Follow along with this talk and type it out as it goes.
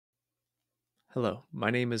Hello, my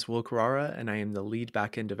name is Will Carrara and I am the lead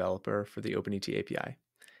backend developer for the OpenET API.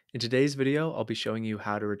 In today's video, I'll be showing you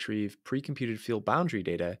how to retrieve pre-computed field boundary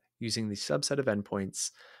data using the subset of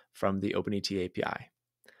endpoints from the OpenET API.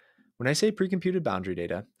 When I say pre-computed boundary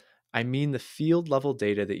data, I mean the field level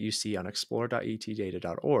data that you see on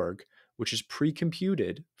explore.etdata.org, which is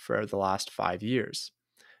pre-computed for the last 5 years.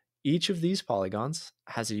 Each of these polygons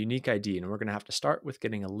has a unique ID, and we're going to have to start with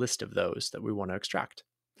getting a list of those that we want to extract.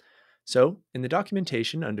 So in the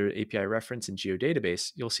documentation under API reference in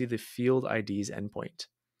Geodatabase, you'll see the field IDs endpoint.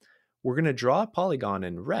 We're going to draw a polygon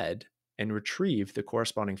in red and retrieve the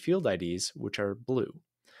corresponding field IDs, which are blue.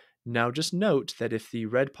 Now just note that if the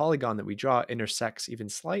red polygon that we draw intersects even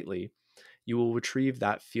slightly, you will retrieve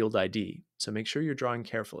that field ID. So make sure you're drawing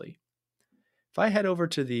carefully. If I head over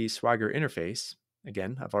to the Swagger interface,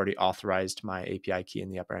 again, I've already authorized my API key in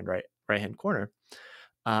the upper right-hand corner.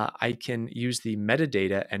 I can use the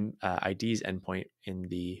metadata and IDs endpoint in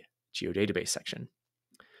the Geodatabase section.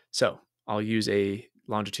 So I'll use a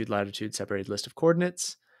longitude-latitude separated list of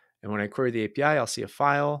coordinates. And when I query the API, I'll see a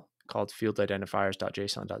file called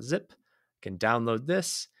fieldidentifiers.json.zip. I can download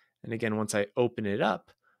this. And again, once I open it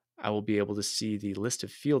up, I will be able to see the list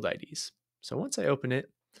of field IDs. So once I open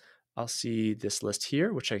it, I'll see this list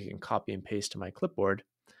here, which I can copy and paste to my clipboard.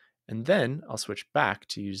 And then I'll switch back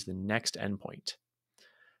to use the next endpoint.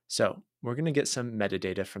 So we're going to get some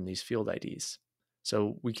metadata from these field IDs.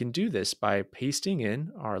 So we can do this by pasting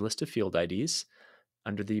in our list of field IDs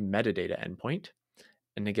under the metadata endpoint.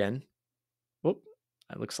 And again, whoop,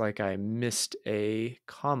 it looks like I missed a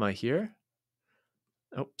comma here.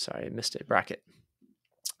 Oh, sorry, I missed a bracket.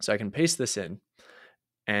 So I can paste this in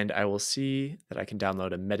and I will see that I can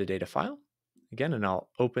download a metadata file again, and I'll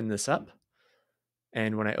open this up.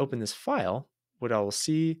 And when I open this file, what I will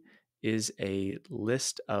see is a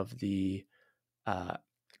list of the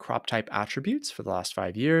crop type attributes for the last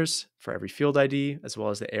 5 years for every field ID, as well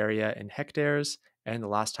as the area in hectares and the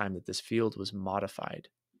last time that this field was modified.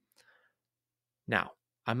 Now,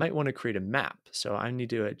 I might want to create a map, so I need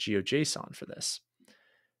to do a GeoJSON for this.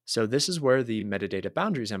 So this is where the metadata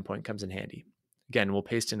boundaries endpoint comes in handy. Again, we'll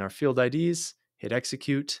paste in our field IDs, hit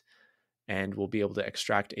execute, and we'll be able to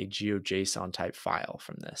extract a GeoJSON type file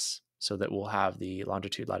from this so that we'll have the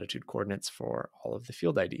longitude-latitude coordinates for all of the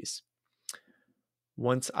field IDs.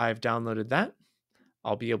 Once I've downloaded that,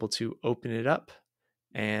 I'll be able to open it up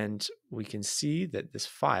and we can see that this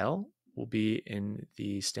file will be in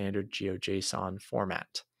the standard GeoJSON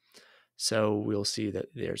format. So we'll see that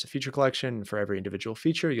there's a feature collection, and for every individual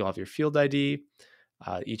feature, you'll have your field ID.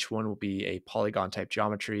 Each one will be a polygon type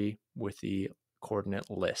geometry with the coordinate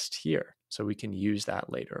list here. So we can use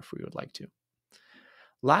that later if we would like to.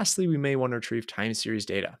 Lastly, we may want to retrieve time series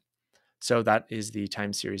data. So that is the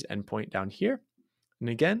time series endpoint down here. And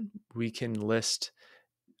again, we can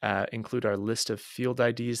include our list of field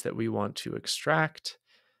IDs that we want to extract.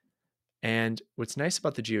 And what's nice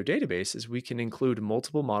about the Geodatabase is we can include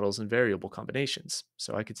multiple models and variable combinations.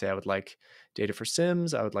 So I could say I would like data for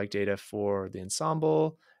Sims, I would like data for the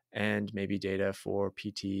ensemble, and maybe data for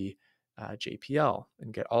PT JPL,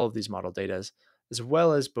 and get all of these model data, as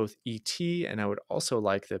well as both ET, and I would also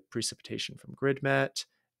like the precipitation from GridMet,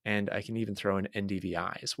 and I can even throw in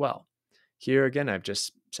NDVI as well. Here again, I've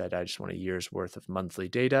just said I just want a year's worth of monthly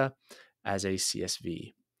data as a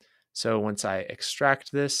CSV. So once I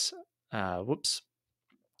extract this,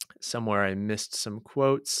 somewhere I missed some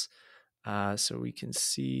quotes. So we can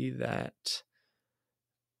see that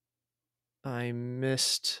I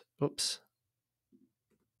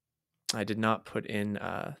did not put in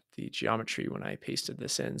the geometry when I pasted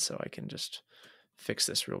this in, so I can just fix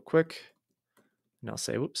this real quick. And I'll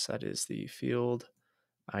say, that is the field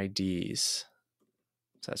IDs.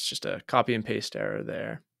 So that's just a copy and paste error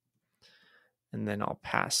there. And then I'll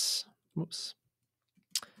pass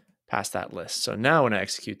that list. So now when I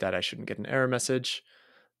execute that, I shouldn't get an error message,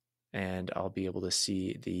 and I'll be able to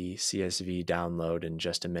see the CSV download in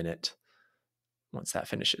just a minute once that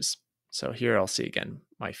finishes. So here I'll see again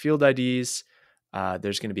my field IDs.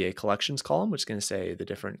 There's going to be a collections column, which is going to say the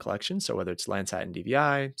different collections. So whether it's Landsat and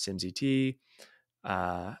DVI, Sims ET,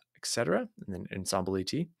 etc., and then Ensemble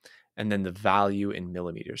ET, and then the value in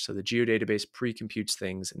millimeters. So the Geodatabase pre-computes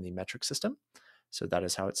things in the metric system. So that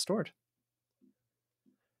is how it's stored.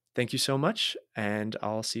 Thank you so much, and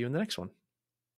I'll see you in the next one.